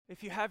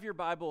If you have your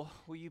Bible,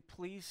 will you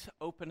please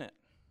open it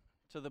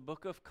to the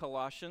book of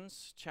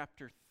Colossians,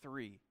 chapter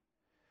 3.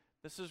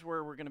 This is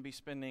where we're going to be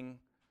spending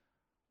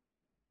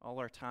all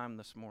our time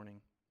this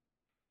morning.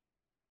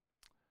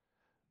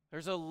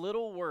 There's a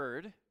little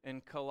word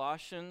in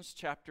Colossians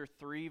chapter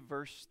 3,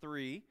 verse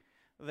 3,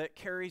 that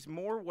carries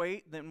more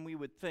weight than we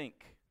would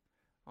think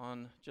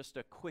on just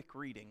a quick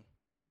reading.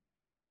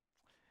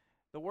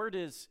 The word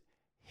is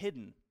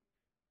hidden.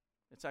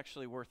 It's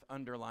actually worth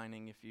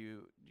underlining if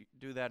you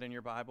do that in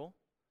your Bible.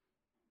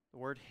 The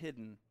word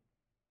hidden.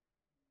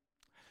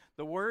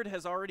 The word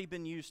has already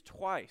been used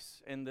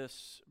twice in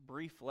this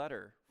brief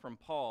letter from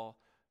Paul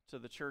to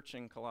the church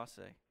in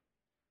Colossae.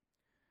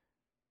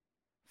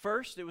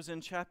 First, it was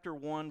in chapter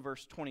 1,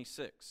 verse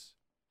 26.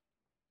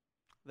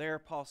 There,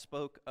 Paul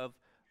spoke of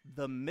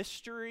the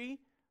mystery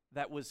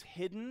that was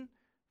hidden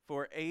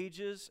for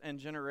ages and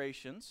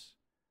generations,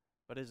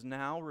 but is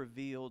now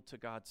revealed to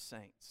God's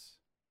saints.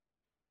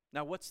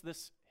 Now, what's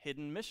this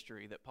hidden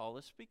mystery that Paul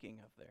is speaking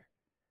of there?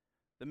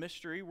 The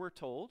mystery, we're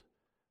told,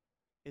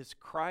 is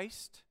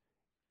Christ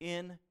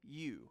in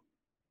you,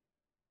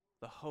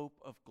 the hope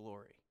of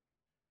glory.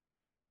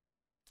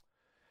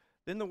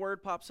 Then the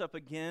word pops up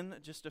again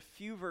just a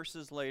few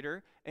verses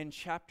later in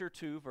chapter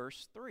 2,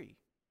 verse 3.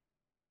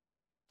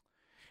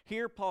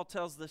 Here, Paul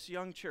tells this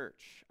young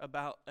church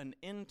about an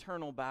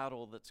internal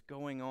battle that's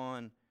going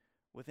on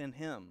within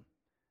him,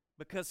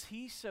 because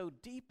he so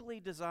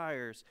deeply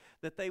desires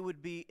that they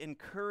would be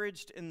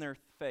encouraged in their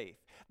faith,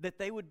 that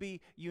they would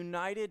be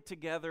united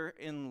together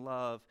in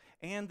love,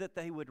 and that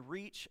they would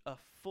reach a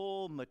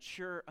full,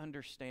 mature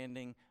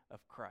understanding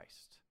of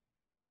Christ.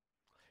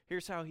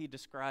 Here's how he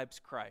describes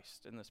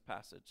Christ in this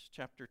passage,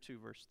 chapter 2,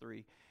 verse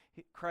 3.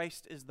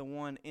 Christ is the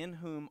one in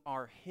whom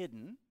are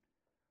hidden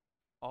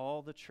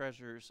all the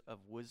treasures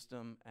of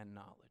wisdom and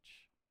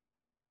knowledge.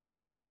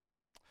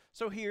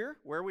 So here,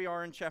 where we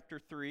are in chapter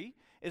 3,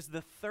 is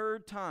the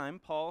third time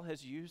Paul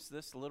has used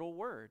this little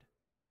word,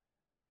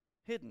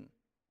 hidden.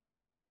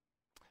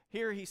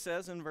 Here he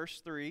says in verse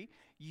 3,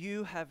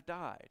 you have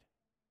died,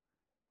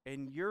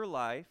 and your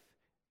life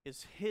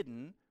is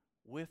hidden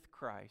with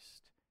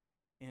Christ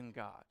in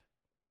God.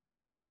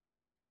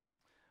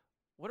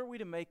 What are we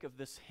to make of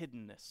this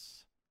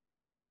hiddenness?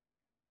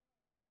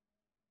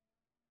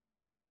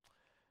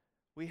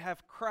 We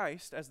have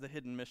Christ as the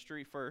hidden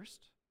mystery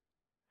first.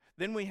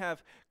 Then we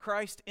have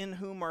Christ in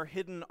whom are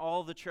hidden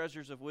all the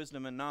treasures of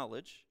wisdom and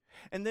knowledge.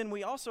 And then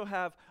we also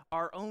have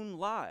our own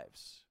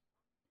lives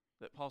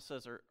that Paul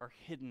says are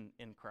hidden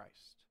in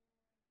Christ.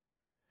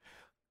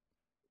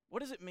 What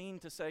does it mean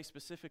to say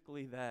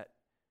specifically that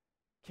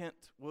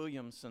Kent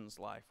Williamson's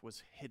life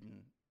was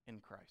hidden in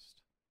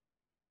Christ?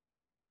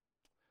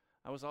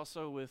 I was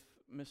also with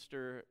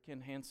Mr.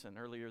 Ken Hansen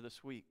earlier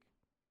this week.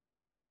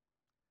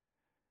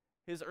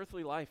 His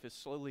earthly life is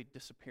slowly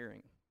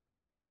disappearing.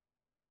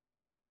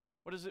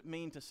 What does it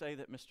mean to say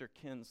that Mr.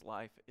 Ken's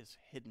life is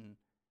hidden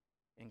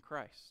in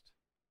Christ?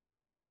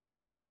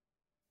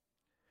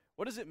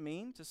 What does it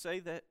mean to say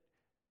that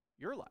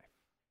your life,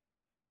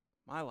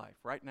 my life,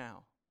 right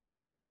now,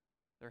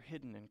 they're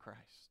hidden in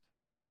Christ?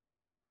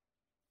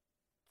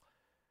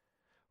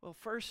 Well,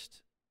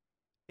 first,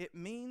 it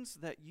means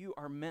that you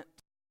are meant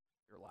to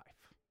live your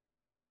life.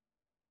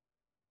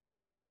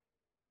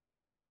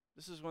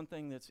 This is one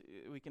thing that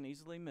we can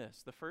easily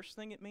miss. The first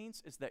thing it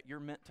means is that you're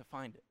meant to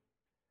find it.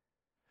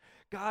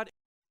 God is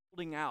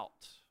holding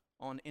out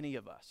on any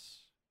of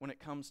us when it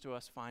comes to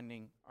us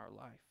finding our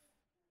life.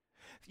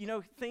 You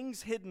know,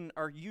 things hidden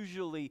are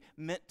usually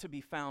meant to be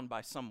found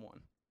by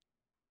someone.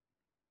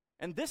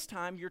 And this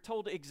time, you're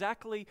told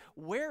exactly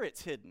where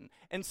it's hidden.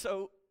 And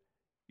so,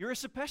 you're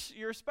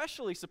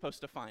especially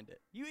supposed to find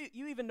it.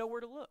 You even know where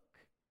to look.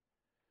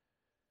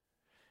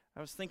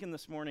 I was thinking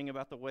this morning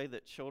about the way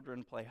that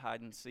children play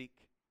hide and seek.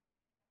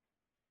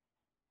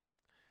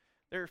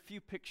 There are a few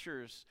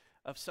pictures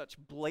of such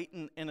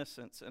blatant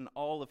innocence in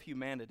all of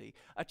humanity.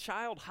 A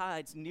child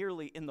hides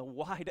nearly in the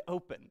wide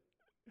open.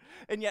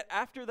 And yet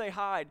after they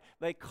hide,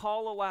 they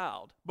call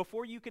aloud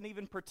before you can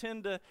even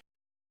pretend to look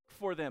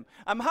for them.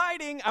 I'm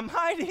hiding, I'm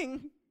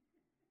hiding.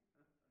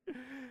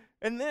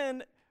 And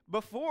then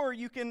before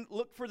you can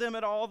look for them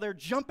at all, they're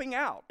jumping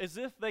out as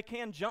if they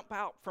can jump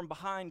out from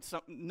behind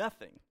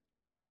nothing.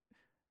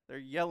 They're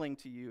yelling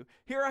to you,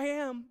 here I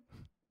am.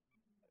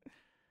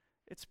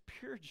 It's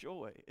pure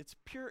joy. It's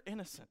pure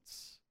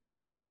innocence.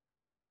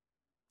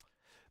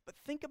 But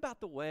think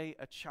about the way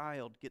a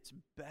child gets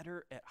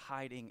better at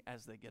hiding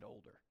as they get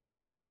older.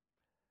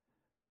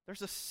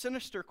 There's a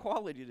sinister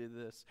quality to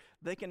this.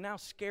 They can now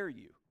scare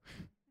you.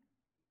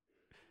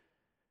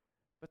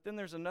 But then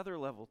there's another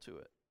level to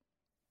it.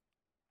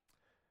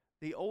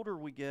 The older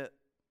we get,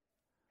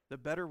 the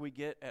better we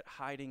get at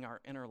hiding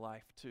our inner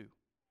life too.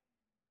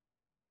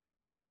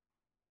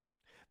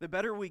 The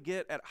better we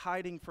get at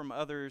hiding from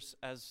others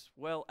as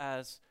well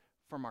as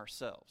from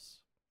ourselves.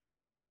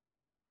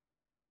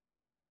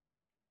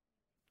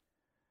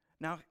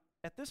 Now,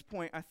 at this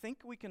point, I think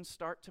we can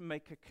start to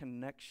make a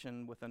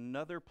connection with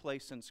another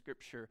place in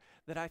Scripture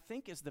that I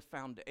think is the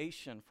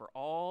foundation for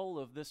all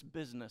of this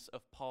business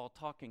of Paul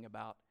talking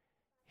about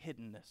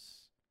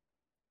hiddenness,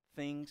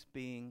 things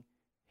being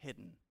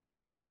hidden.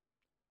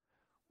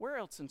 Where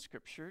else in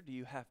Scripture do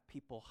you have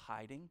people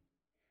hiding?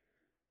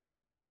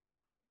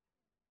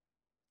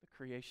 The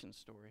creation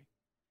story,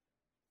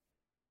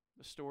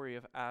 the story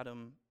of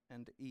Adam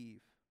and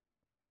Eve.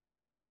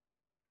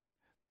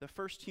 The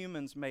first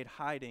humans made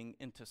hiding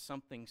into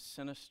something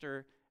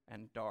sinister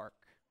and dark.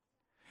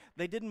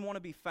 They didn't want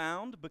to be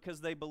found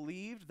because they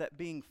believed that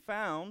being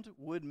found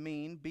would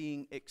mean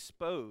being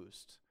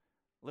exposed,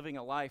 living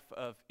a life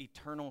of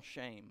eternal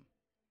shame.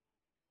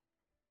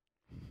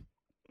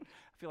 I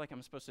feel like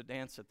I'm supposed to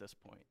dance at this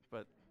point,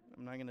 but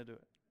I'm not going to do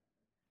it.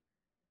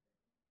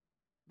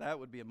 That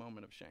would be a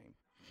moment of shame.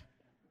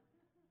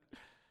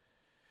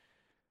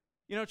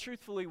 You know,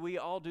 truthfully, we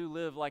all do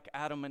live like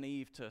Adam and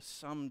Eve to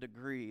some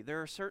degree.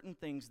 There are certain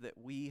things that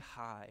we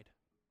hide,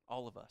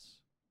 all of us,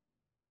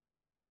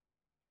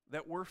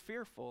 that we're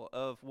fearful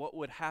of what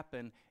would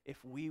happen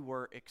if we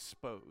were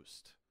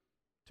exposed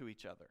to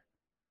each other.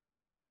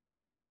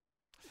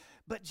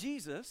 But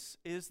Jesus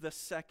is the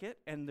second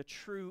and the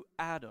true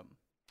Adam.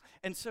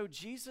 And so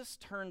Jesus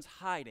turns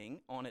hiding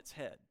on its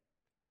head.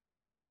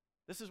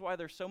 This is why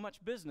there's so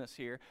much business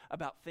here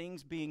about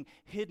things being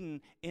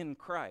hidden in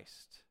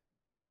Christ.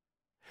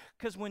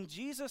 Because when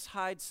Jesus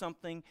hides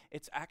something,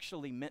 it's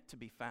actually meant to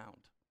be found.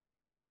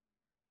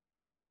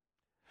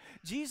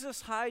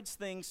 Jesus hides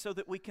things so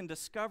that we can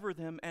discover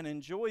them and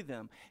enjoy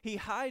them. He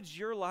hides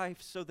your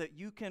life so that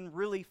you can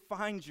really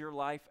find your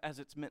life as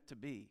it's meant to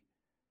be.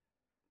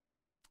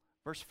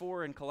 Verse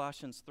 4 in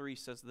Colossians 3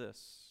 says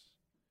this: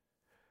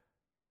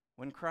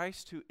 when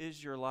Christ, who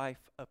is your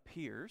life,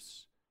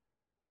 appears,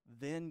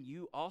 then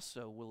you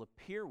also will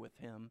appear with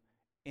him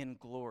in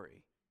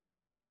glory.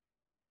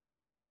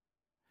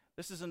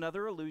 This is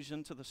another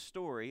allusion to the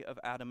story of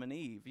Adam and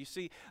Eve. You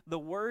see, the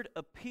word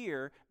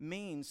appear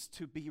means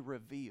to be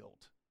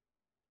revealed.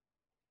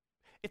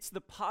 It's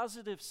the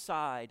positive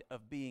side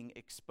of being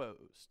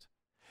exposed.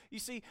 You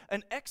see,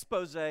 an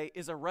expose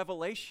is a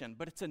revelation,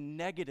 but it's a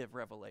negative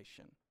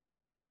revelation.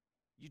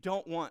 You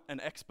don't want an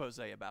expose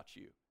about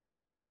you.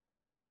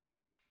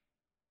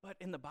 But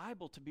in the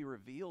Bible, to be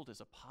revealed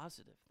is a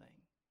positive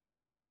thing.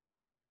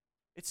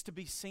 It's to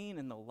be seen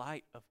in the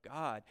light of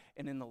God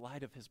and in the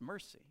light of his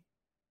mercy.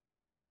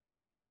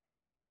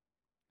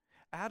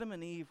 Adam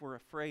and Eve were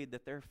afraid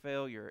that their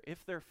failure,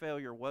 if their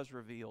failure was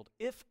revealed,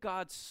 if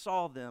God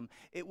saw them,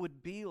 it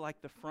would be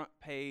like the front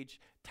page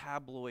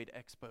tabloid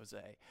expose,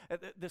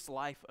 this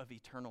life of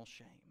eternal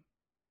shame.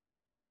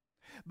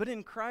 But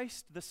in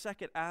Christ, the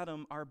second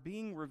Adam, our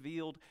being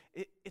revealed,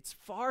 it's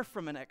far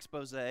from an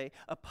expose, a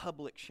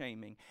public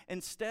shaming.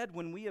 Instead,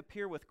 when we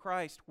appear with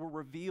Christ, we're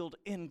revealed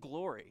in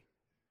glory,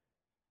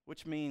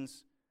 which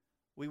means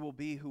we will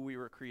be who we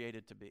were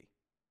created to be.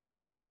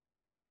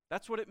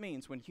 That's what it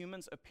means when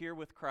humans appear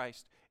with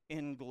Christ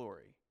in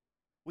glory.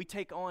 We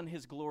take on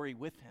his glory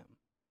with him.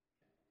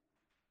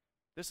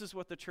 This is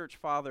what the church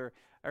father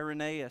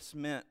Irenaeus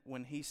meant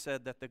when he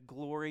said that the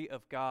glory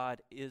of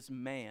God is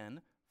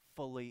man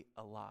fully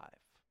alive.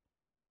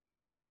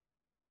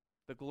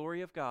 The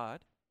glory of God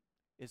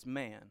is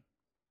man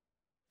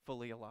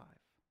fully alive.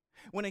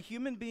 When a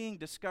human being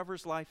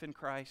discovers life in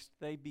Christ,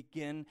 they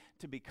begin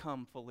to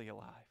become fully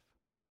alive.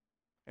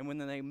 And when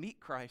they meet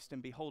Christ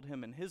and behold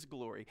him in his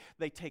glory,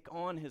 they take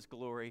on his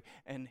glory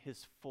and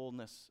his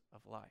fullness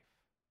of life.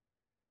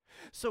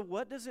 So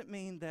what does it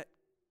mean that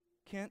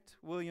Kent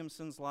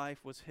Williamson's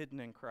life was hidden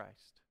in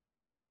Christ?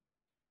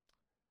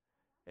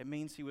 It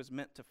means he was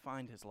meant to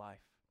find his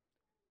life.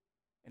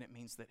 And it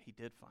means that he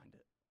did find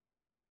it.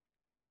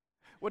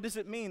 What does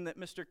it mean that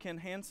Mr. Ken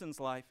Hansen's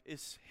life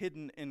is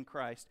hidden in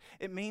Christ?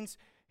 It means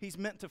he's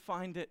meant to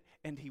find it,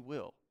 and he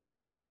will.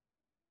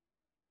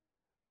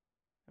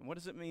 And what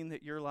does it mean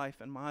that your life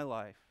and my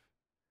life,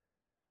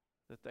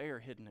 that they are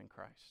hidden in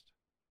Christ?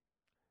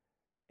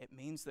 It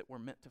means that we're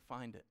meant to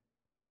find it.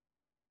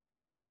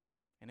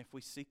 And if we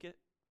seek it,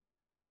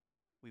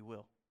 we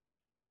will.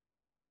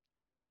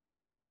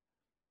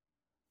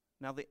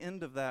 Now, the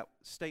end of that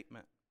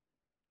statement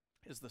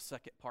is the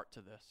second part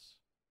to this.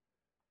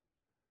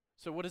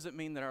 So what does it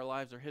mean that our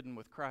lives are hidden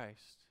with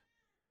Christ?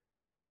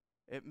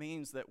 It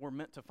means that we're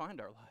meant to find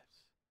our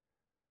lives.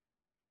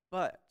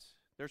 But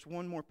there's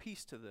one more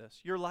piece to this.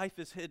 Your life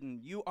is hidden.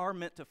 You are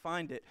meant to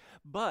find it,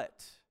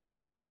 but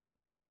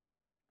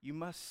you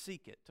must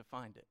seek it to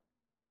find it.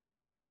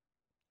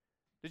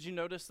 Did you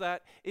notice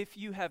that? If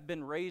you have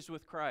been raised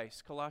with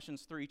Christ,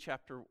 Colossians 3,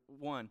 chapter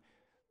 1,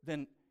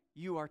 then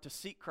you are to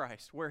seek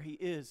Christ where he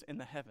is in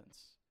the heavens.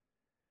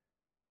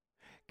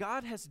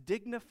 God has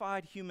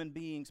dignified human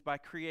beings by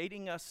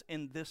creating us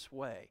in this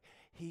way.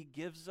 He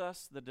gives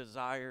us the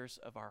desires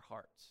of our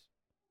hearts.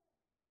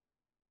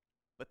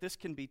 But this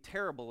can be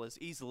terrible as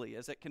easily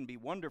as it can be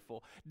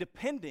wonderful,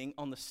 depending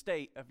on the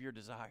state of your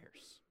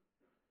desires.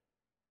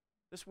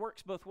 This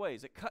works both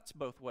ways. It cuts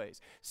both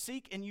ways.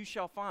 Seek and you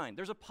shall find.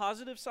 There's a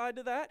positive side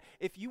to that.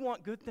 If you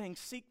want good things,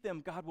 seek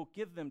them. God will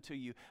give them to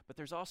you. But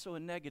there's also a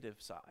negative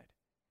side.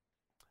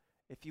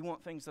 If you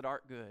want things that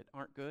aren't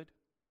good,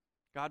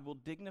 God will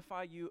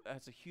dignify you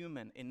as a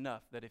human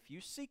enough that if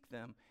you seek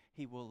them,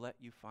 He will let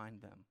you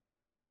find them.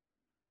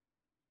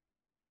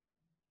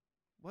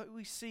 What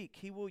we seek,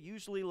 He will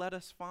usually let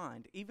us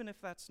find, even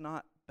if that's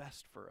not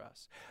best for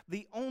us.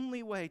 The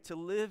only way to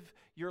live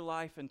your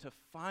life and to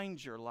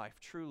find your life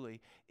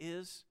truly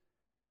is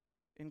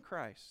in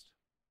Christ.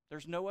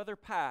 There's no other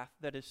path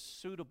that is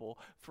suitable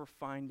for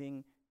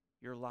finding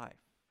your life.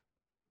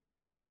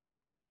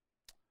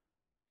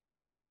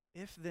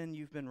 If then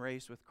you've been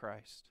raised with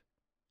Christ,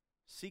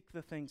 seek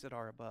the things that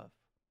are above,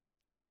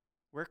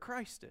 where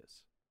Christ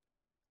is,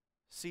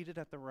 seated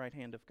at the right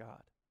hand of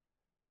God.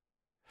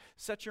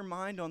 Set your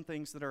mind on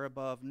things that are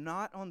above,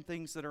 not on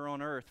things that are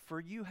on earth, for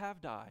you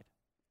have died,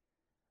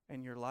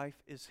 and your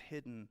life is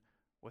hidden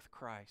with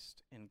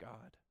Christ in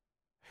God.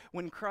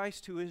 When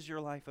Christ, who is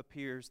your life,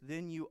 appears,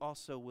 then you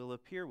also will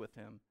appear with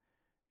Him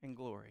in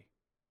glory.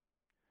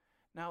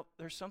 Now,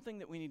 there's something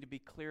that we need to be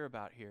clear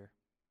about here.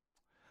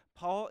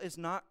 Paul is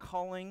not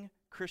calling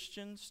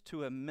Christians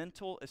to a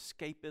mental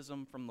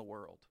escapism from the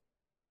world.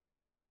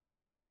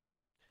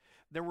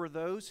 There were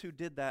those who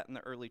did that in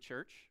the early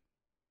church,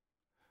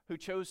 who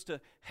chose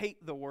to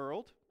hate the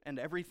world and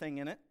everything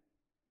in it.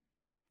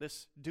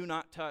 This do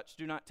not touch,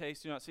 do not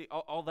taste, do not see,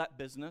 all that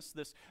business,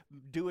 this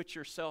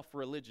do-it-yourself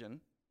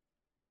religion.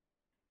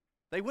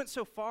 They went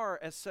so far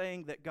as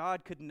saying that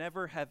God could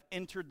never have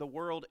entered the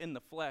world in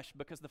the flesh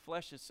because the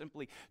flesh is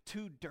simply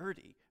too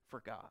dirty for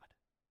God.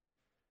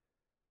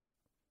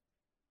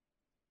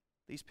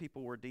 These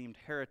people were deemed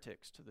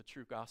heretics to the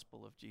true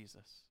gospel of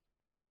Jesus.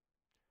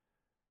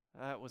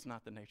 That was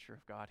not the nature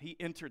of God. He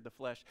entered the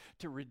flesh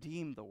to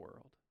redeem the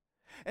world.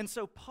 And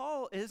so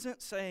Paul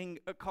isn't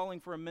calling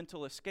for a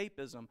mental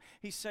escapism.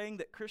 He's saying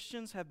that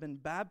Christians have been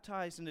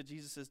baptized into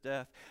Jesus'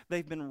 death.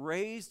 They've been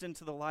raised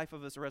into the life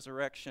of His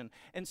resurrection.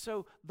 And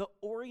so the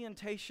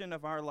orientation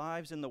of our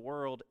lives in the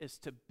world is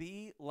to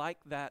be like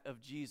that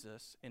of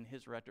Jesus in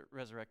His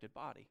resurrected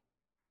body.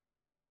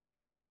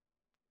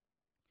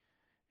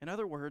 In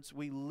other words,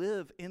 we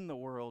live in the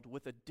world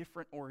with a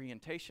different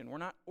orientation. We're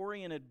not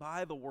oriented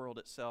by the world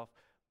itself,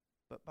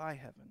 but by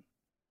heaven.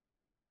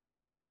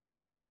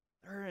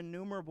 There are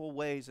innumerable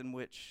ways in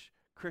which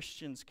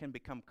Christians can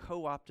become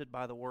co-opted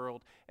by the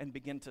world and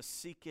begin to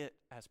seek it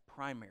as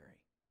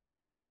primary,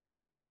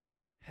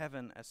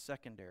 heaven as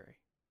secondary.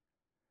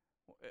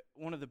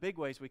 One of the big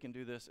ways we can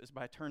do this is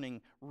by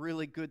turning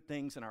really good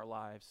things in our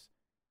lives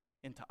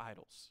into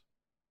idols,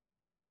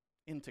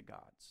 into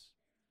gods.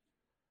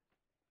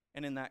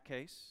 And in that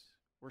case,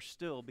 we're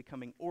still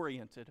becoming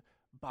oriented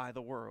by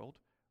the world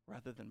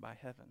rather than by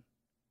heaven.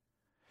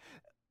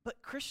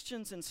 But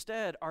Christians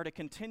instead are to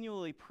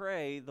continually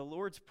pray the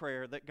Lord's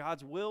Prayer that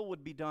God's will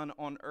would be done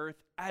on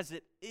earth as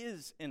it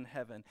is in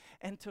heaven.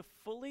 And to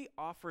fully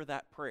offer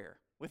that prayer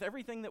with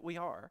everything that we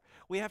are,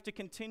 we have to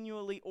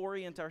continually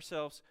orient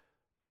ourselves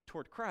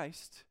toward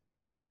Christ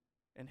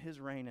and His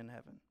reign in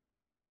heaven.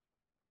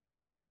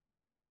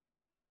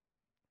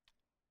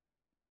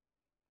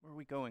 Where are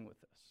we going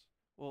with this?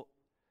 Well,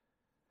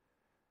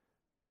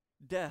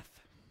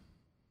 death,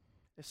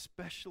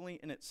 especially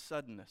in its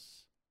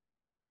suddenness,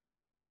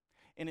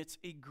 in its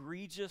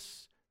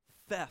egregious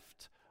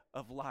theft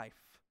of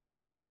life,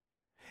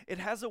 it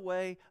has a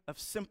way of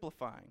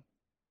simplifying,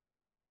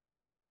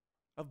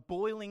 of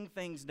boiling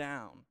things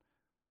down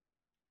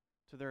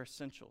to their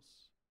essentials.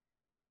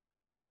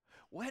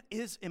 What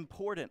is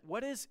important?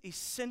 What is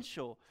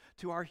essential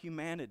to our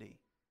humanity,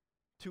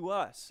 to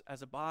us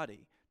as a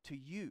body, to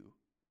you?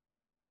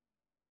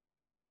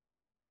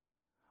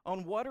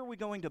 On what are we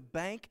going to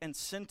bank and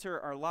center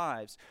our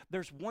lives?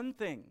 There's one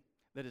thing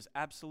that is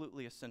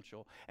absolutely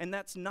essential, and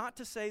that's not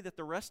to say that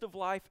the rest of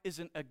life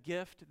isn't a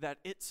gift, that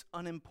it's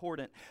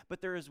unimportant,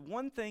 but there is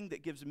one thing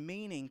that gives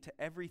meaning to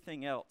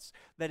everything else,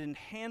 that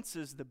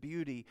enhances the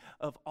beauty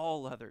of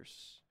all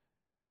others.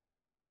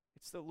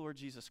 It's the Lord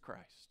Jesus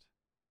Christ.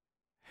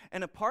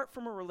 And apart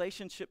from a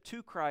relationship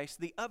to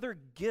Christ, the other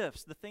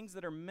gifts, the things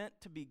that are meant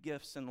to be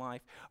gifts in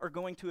life, are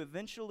going to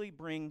eventually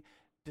bring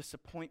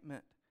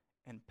disappointment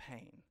and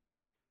pain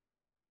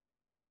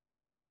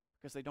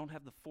because they don't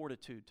have the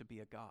fortitude to be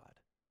a God.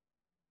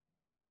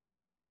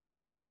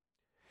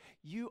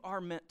 You are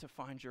meant to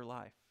find your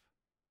life.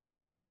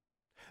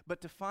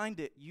 But to find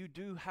it, you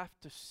do have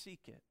to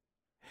seek it.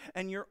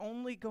 And you're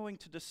only going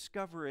to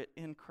discover it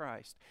in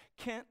Christ.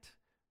 Kent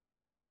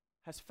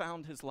has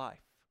found his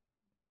life.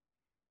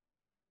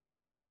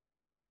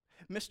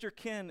 Mr.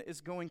 Ken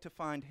is going to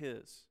find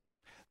his.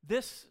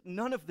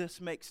 None of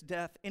this makes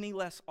death any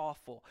less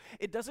awful.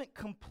 It doesn't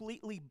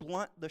completely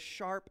blunt the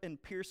sharp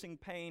and piercing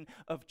pain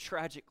of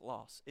tragic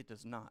loss. It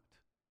does not.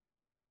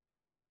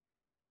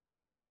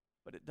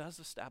 But it does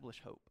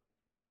establish hope.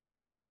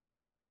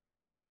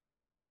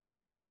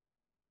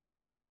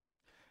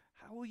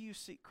 How will you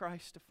seek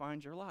Christ to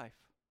find your life?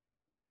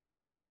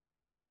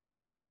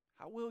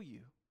 How will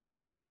you?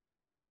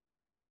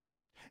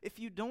 If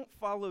you don't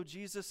follow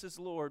Jesus as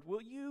Lord,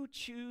 will you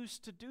choose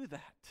to do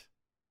that?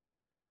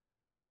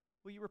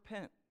 Will you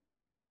repent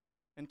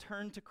and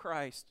turn to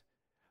Christ,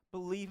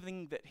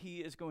 believing that He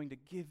is going to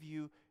give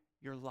you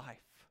your life?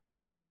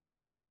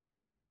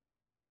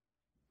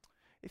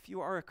 If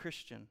you are a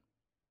Christian,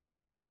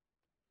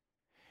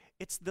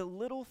 it's the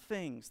little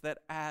things that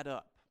add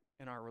up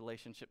in our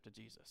relationship to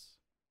Jesus.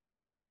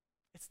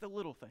 It's the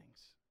little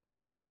things.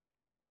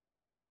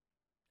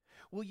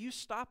 Will you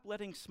stop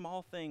letting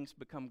small things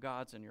become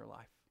gods in your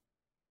life?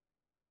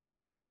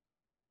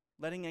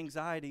 Letting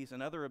anxieties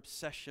and other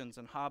obsessions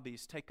and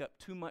hobbies take up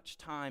too much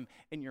time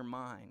in your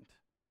mind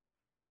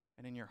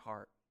and in your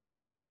heart?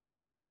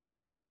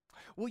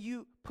 Will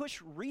you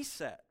push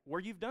reset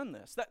where you've done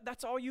this?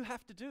 That's all you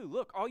have to do.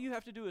 Look, all you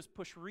have to do is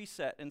push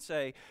reset and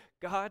say,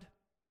 God,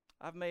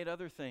 I've made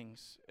other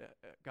things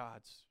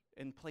gods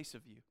in place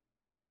of you,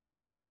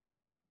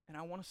 and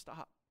I want to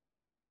stop.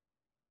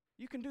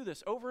 You can do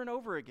this over and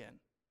over again.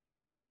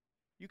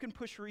 You can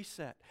push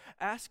reset.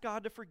 Ask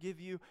God to forgive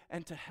you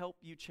and to help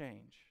you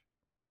change.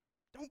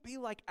 Don't be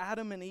like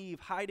Adam and Eve,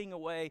 hiding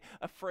away,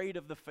 afraid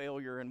of the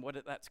failure and what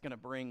that's going to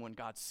bring when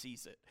God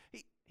sees it.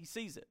 He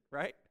sees it,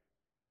 right?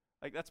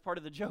 Like, that's part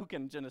of the joke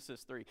in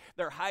Genesis 3.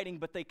 They're hiding,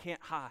 but they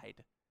can't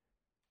hide.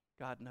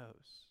 God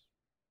knows.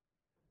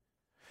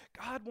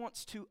 God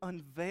wants to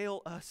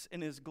unveil us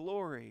in His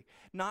glory,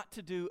 not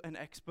to do an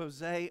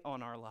expose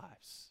on our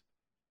lives.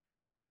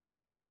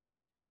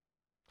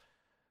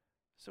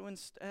 So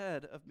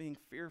instead of being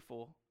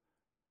fearful,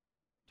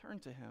 turn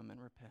to Him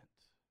and repent.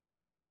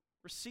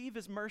 Receive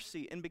His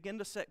mercy and begin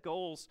to set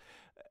goals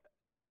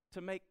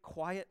to make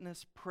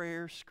quietness,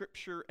 prayer,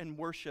 scripture, and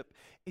worship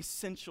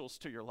essentials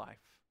to your life.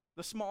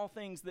 The small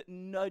things that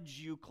nudge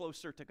you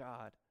closer to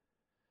God.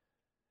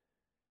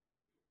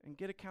 And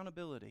get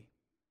accountability.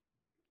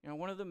 You know,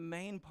 one of the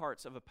main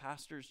parts of a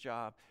pastor's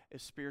job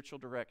is spiritual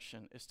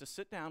direction, is to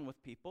sit down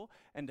with people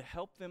and to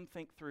help them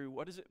think through,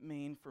 what does it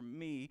mean for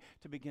me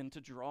to begin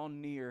to draw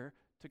near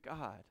to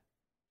God?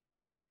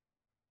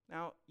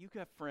 Now, you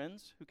have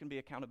friends who can be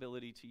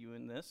accountability to you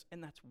in this,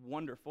 and that's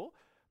wonderful,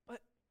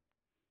 but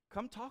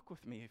come talk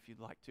with me if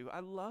you'd like to. I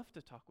love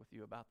to talk with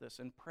you about this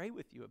and pray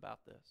with you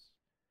about this.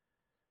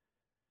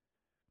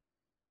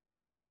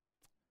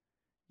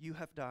 You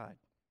have died.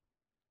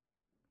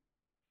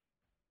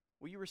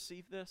 Will you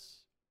receive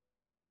this?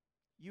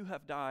 You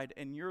have died,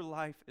 and your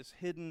life is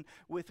hidden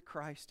with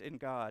Christ in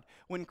God.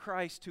 When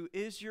Christ, who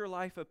is your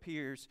life,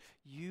 appears,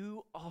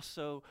 you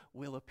also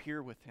will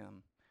appear with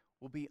Him,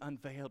 will be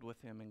unveiled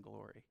with Him in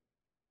glory.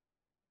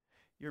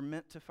 You're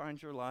meant to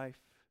find your life.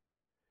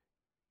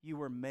 You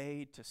were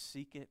made to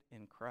seek it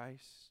in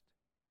Christ.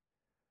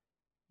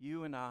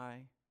 You and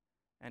I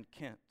and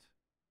Kent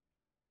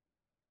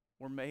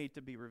were made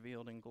to be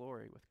revealed in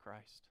glory with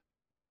Christ.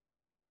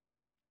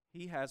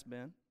 He has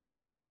been,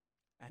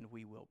 and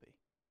we will be.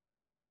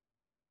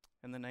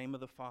 In the name of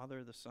the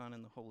Father, the Son,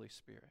 and the Holy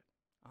Spirit.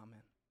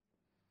 Amen.